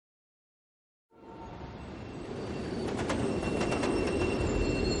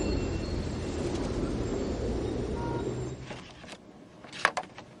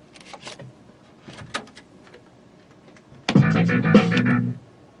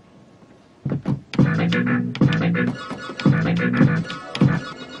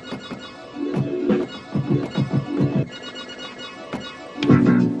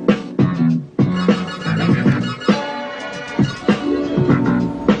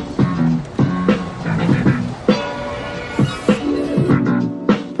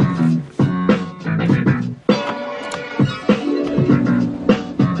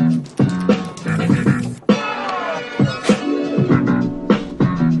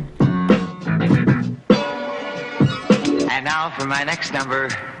For my next number,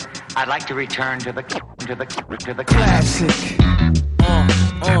 I'd like to return to the classic.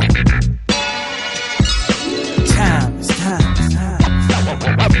 Time.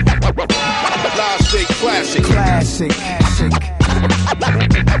 Live straight classic. Classic.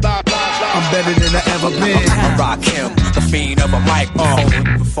 I'm better than I ever been. I rock him, the fiend of a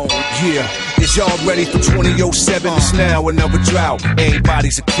microphone. Yeah, is y'all ready for 2007? It's now another drought.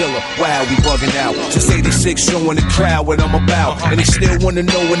 Everybody's a killer. Wow, we bugging out. Since 86, showing the crowd what I'm about. And they still wanna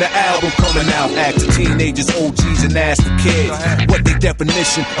know when the album coming out. Ask the teenagers, OGs, and ask the kids what their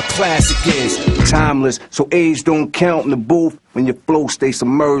definition of classic is. Timeless, so age don't count in the booth. When your flow stays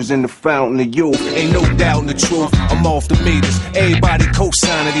submerged in the fountain of youth. Ain't no doubt in the truth, I'm off the meters. Everybody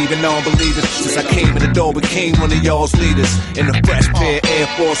co-signing, even non-believers. Since I came in the door, became one of y'all's leaders. In the fresh pair of Air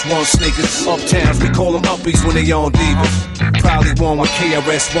Force One sneakers. Uptowns, we call them uppies when they on divas. Probably one with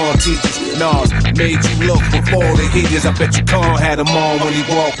KRS-One teachers. Nas made you look before the heaters. I bet you Khan had them on when he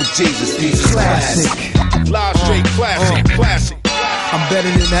walked with Jesus. These is classic. Live straight classic. I'm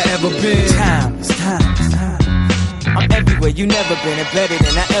better than I ever been. Time. I'm everywhere you never been and better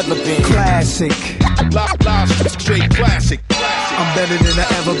than I ever been. Classic. Live straight classic. I'm better than I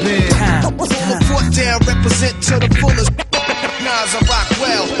ever been. Pull the foot down, represent to the fullest. Nas, I rock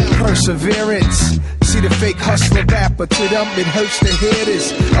well. Perseverance. See the fake hustler rapper, to them it hurts to hear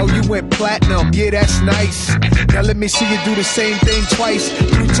this. Oh, you went platinum, yeah, that's nice. Now let me see you do the same thing twice.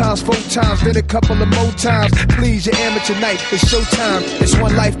 3 times, 4 times, then a couple of more times. Please, your amateur night, it's showtime. It's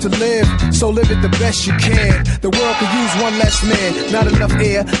one life to live, so live it the best you can. The world could use one less man. Not enough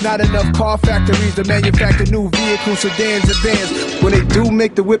air, not enough car factories to manufacture new vehicles, sedans and vans. When they do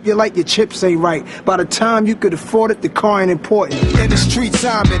make the whip, you like your chips ain't right. By the time you could afford it, the car ain't important. In the streets,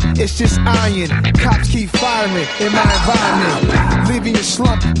 it's just iron. Cops keep firing in my environment. Leaving your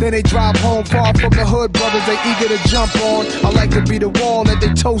slump, then they drive home far from the hood. Brothers, they eager to jump on. I like to be the wall that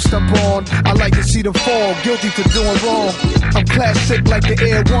they toast up on. I like to see them fall, guilty for doing wrong. I'm classic like the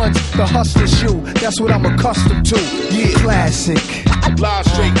Air Ones, the hustler shoe. That's what I'm accustomed to. Yeah, classic. Live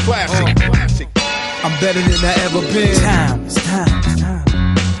straight classic. I'm better than I ever been. Time.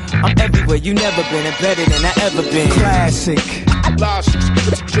 I'm everywhere you never been and better than I ever been. Classic. Live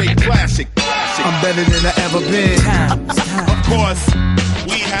straight classic. I'm better than I ever been. Of course,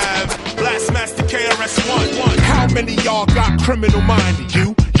 we have Blastmaster KRS-One. How many y'all got criminal minded?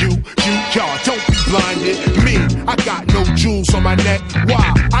 You, y'all don't be blinded. Me, I got no jewels on my neck.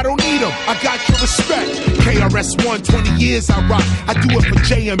 Why? I don't need them. I got your respect. KRS-One, 20 years I rock. I do it for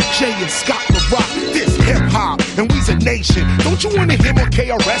JMJ and Scott LaRock. This hip hop, and we's a nation. Don't you wanna hear more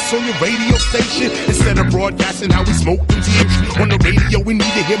KRS on your radio station? Instead of broadcasting how we smoke them Z's on the radio, we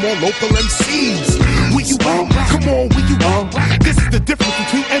need to hear more local MCs. Where you at? Come on, where you at? This is the difference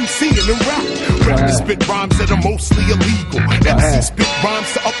between MC and the rap. Rappers spit rhymes that are mostly illegal. MC spit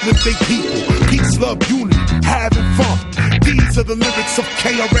rhymes to uplift their people. Peace, love, unity, having fun. These are the lyrics of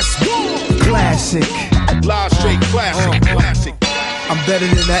KRS-One. Classic. Live straight classic. I'm better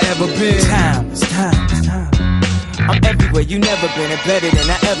than I ever been. Time. I'm everywhere you never been and better than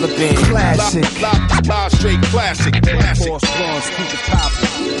I ever been. Classic. Live straight classic. Force blondes, keep it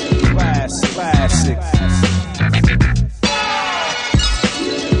poppin'. Classic.